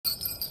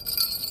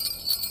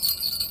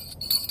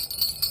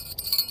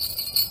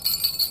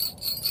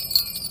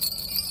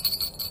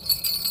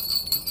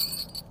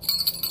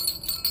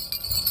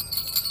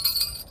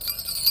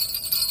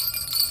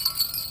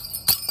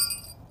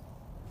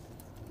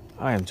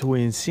Hi, I'm Toy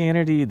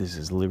Insanity. This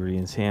is Liberty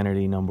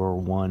Insanity number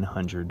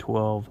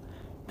 112.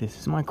 This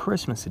is my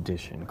Christmas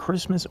edition.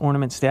 Christmas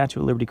ornament, Statue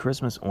of Liberty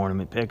Christmas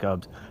ornament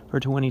pickups for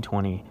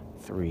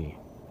 2023.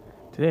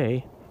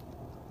 Today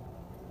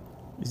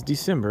is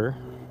December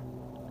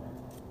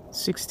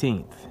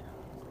 16th,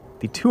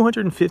 the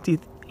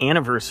 250th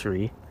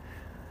anniversary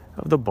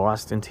of the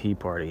Boston Tea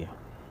Party.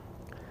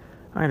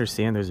 I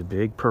understand there's a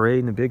big parade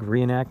and a big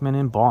reenactment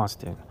in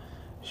Boston.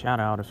 Shout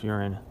out if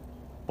you're in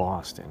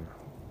Boston.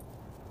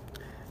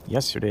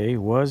 Yesterday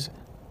was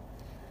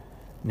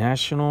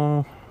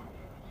National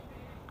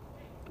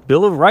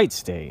Bill of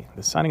Rights Day.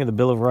 The signing of the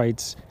Bill of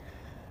Rights,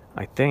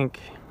 I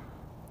think,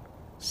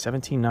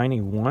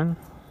 1791.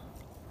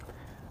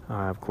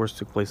 Of course,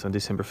 took place on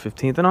December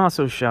 15th. And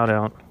also shout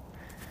out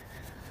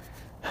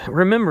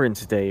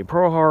Remembrance Day,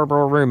 Pearl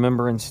Harbor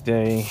Remembrance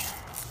Day,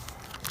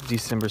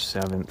 December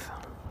 7th.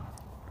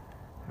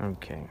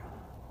 Okay.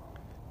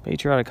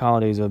 Patriotic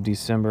holidays of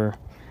December.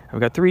 I've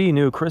got 3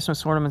 new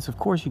Christmas ornaments. Of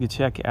course, you could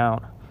check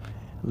out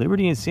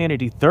Liberty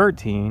Insanity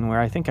 13, where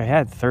I think I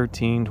had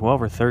 12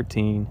 or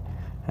 13.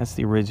 That's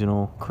the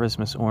original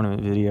Christmas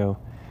ornament video.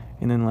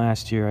 And then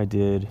last year I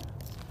did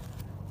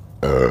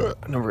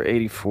number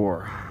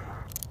 84.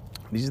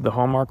 These are the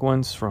Hallmark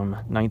ones from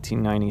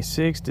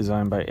 1996,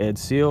 designed by Ed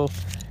Seal.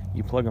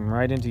 You plug them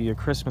right into your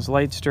Christmas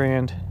light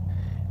strand.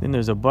 Then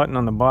there's a button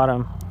on the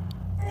bottom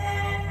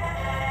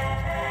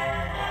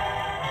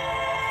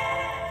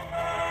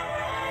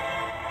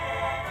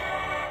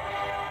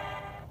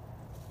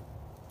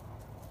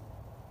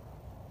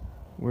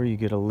where you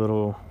get a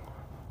little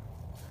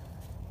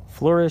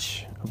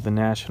flourish of the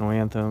national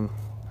anthem.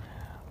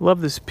 Love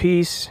this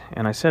piece,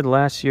 and I said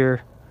last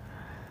year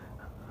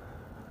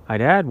I'd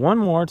add one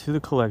more to the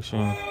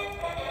collection.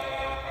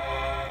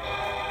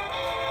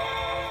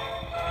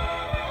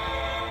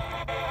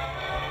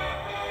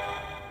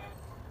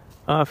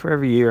 For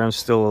every year I'm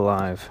still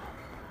alive.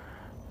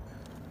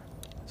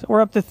 So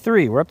we're up to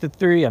 3. We're up to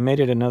 3. I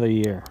made it another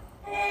year.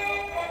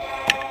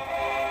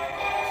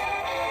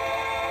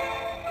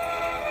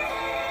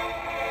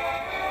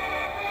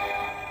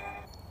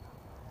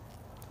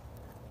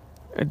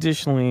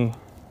 Additionally,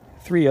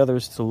 3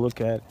 others to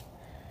look at.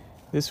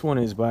 This one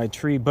is by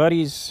Tree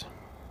Buddies.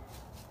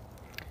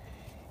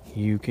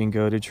 You can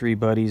go to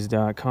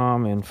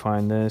treebuddies.com and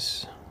find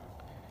this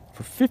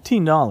for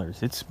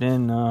 $15. It's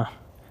been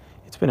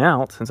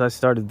out since I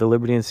started the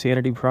Liberty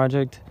Insanity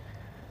project.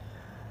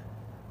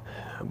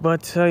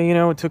 But you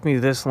know, it took me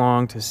this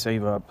long to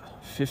save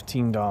up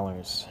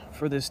 $15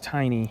 for this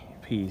tiny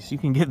piece. You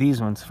can get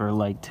these ones for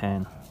like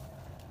 10.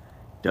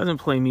 Doesn't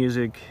play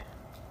music,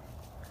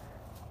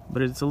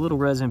 but it's a little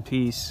resin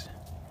piece,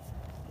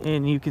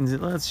 and you can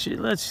let's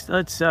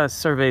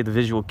survey the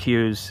visual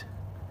cues.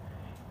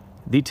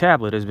 The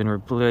tablet has been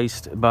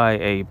replaced by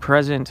a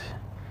present.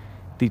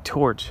 The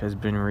torch has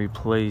been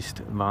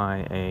replaced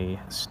by a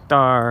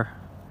star.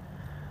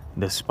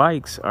 The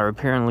spikes are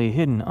apparently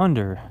hidden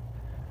under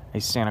a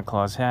Santa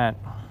Claus hat,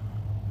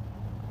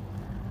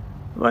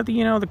 but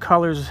you know, the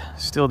color's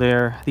still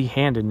there. The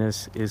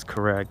handedness is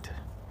correct,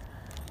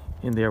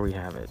 and there we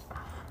have it.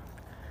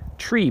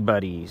 Tree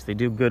Buddies. They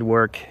do good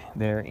work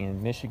there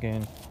in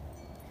Michigan.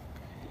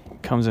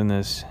 It comes in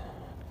this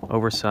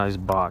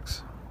oversized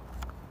box.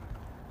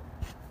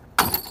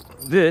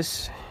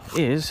 This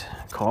is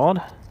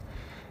called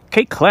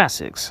Cake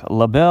Classics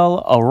La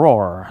Belle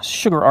Aurore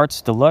Sugar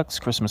Arts Deluxe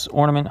Christmas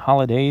Ornament.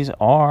 Holidays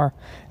are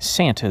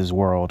Santa's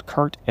World.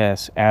 Kurt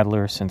S.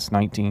 Adler since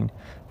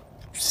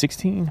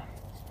 1916.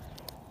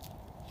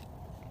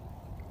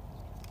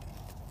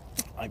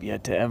 I've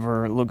yet to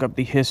ever look up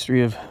the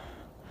history of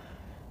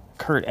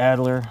Kurt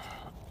Adler,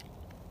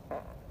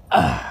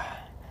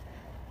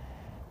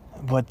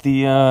 but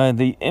the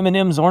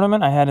M&M's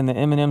ornament I had in the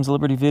M&M's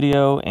Liberty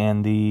video,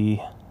 and the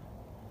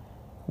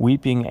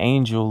Weeping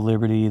Angel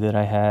Liberty that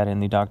I had in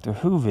the Doctor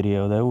Who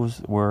video,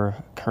 those were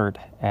Kurt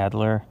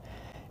Adler.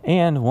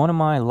 And one of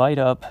my light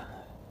up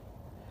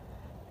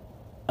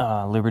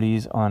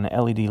Liberties on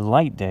LED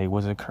Light Day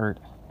was a Kurt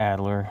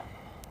Adler.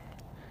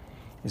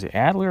 Is it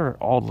Adler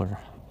or Adler?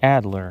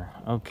 Adler.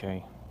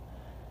 Okay.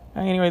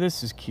 Anyway,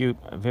 this is cute.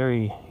 A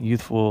very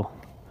youthful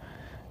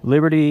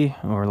Liberty,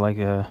 or like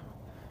a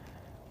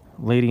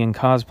lady in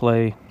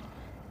cosplay.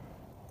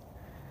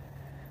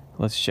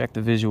 Let's check the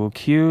visual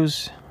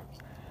cues.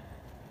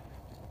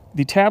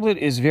 The tablet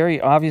is very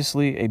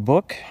obviously a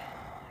book,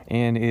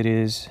 and it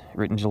is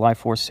written July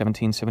 4th,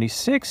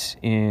 1776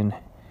 in,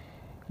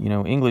 you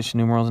know, English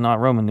numerals, not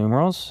Roman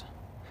numerals.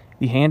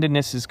 The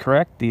handedness is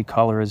correct. The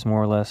color is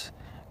more or less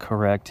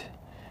correct.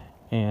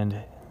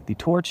 And the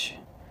torch,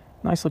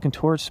 nice looking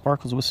torch,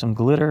 sparkles with some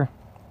glitter.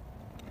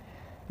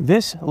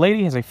 This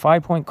lady has a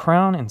 5-point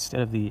crown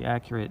instead of the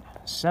accurate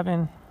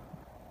 7.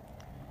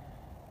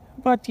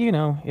 But you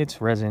know,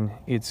 it's resin,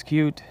 it's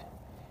cute,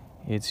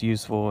 it's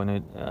useful, and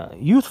it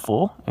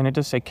youthful, and it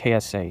does say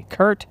KSA.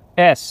 Kurt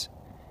S.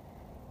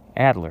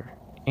 Adler,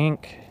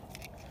 ink,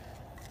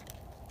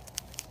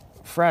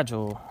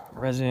 fragile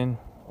resin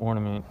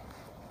ornament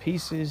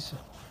pieces.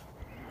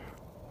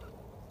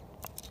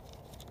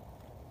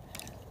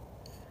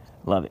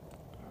 Love it.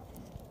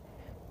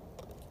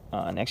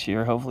 Next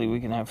year, hopefully, we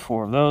can have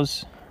 4 of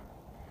those.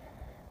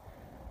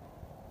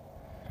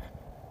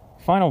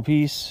 Final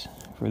piece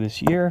for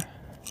this year.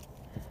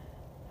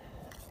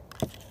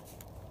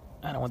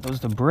 I don't want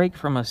those to break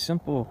from a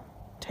simple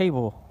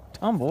table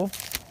tumble.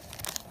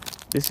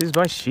 This is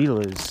by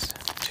Sheila's,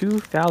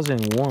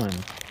 2001.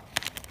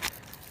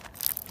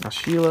 Now,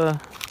 Sheila,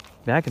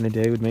 back in the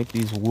day, would make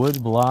these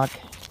wood block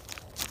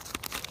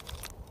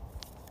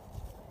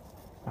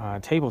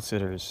table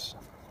sitters.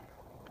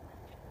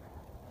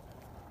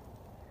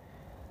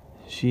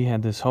 She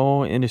had this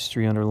whole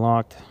industry under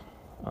locked.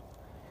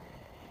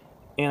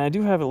 And I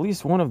do have at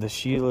least one of the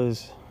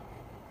Sheila's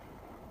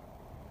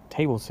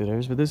table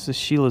sitters, but this is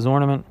Sheila's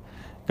ornament.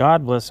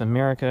 God bless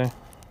America.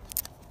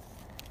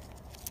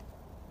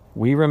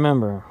 We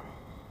remember.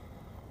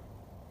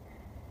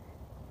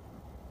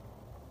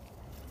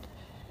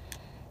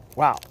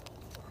 Wow.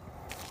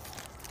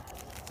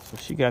 So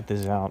she got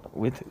this out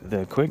with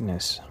the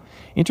quickness.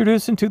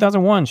 Introduced in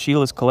 2001,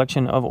 Sheila's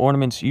collection of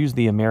ornaments used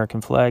the American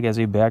flag as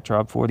a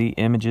backdrop for the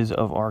images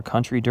of our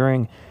country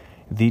during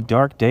the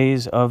dark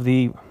days of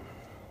the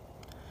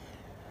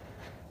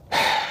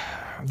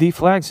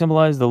flag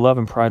symbolized the love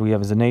and pride we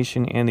have as a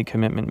nation and the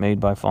commitment made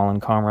by fallen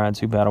comrades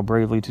who battle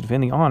bravely to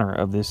defend the honor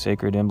of this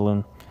sacred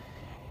emblem.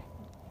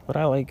 But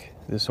I like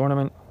this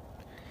ornament,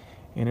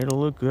 and it'll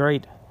look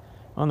great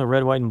on the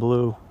red, white, and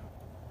blue.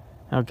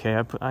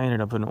 Okay, I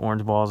ended up putting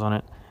orange balls on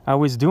it. I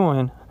was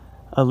doing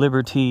a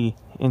Libertree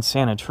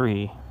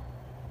Insanatree.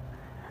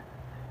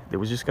 It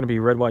was just going to be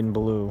red, white, and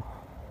blue.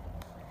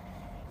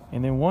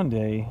 And then one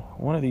day,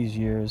 one of these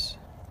years,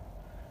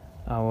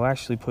 I will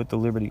actually put the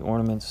Liberty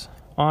ornaments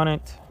on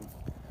it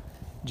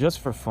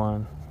just for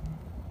fun,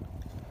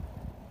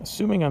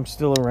 assuming I'm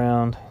still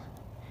around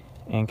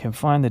and can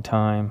find the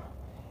time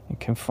and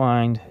can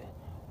find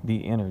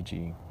the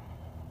energy.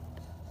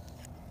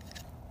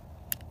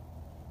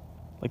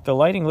 Like, the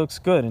lighting looks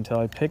good until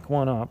I pick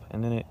one up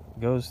and then it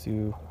goes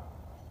to,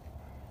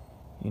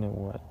 you know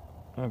what.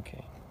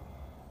 Okay,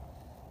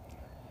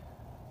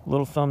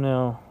 little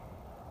thumbnail.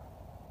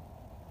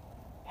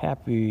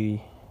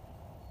 Happy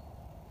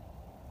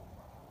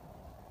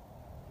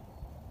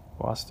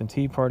Boston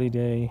Tea Party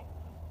Day,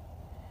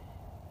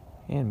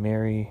 and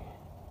Merry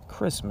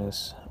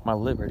Christmas, my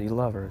Liberty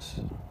lovers.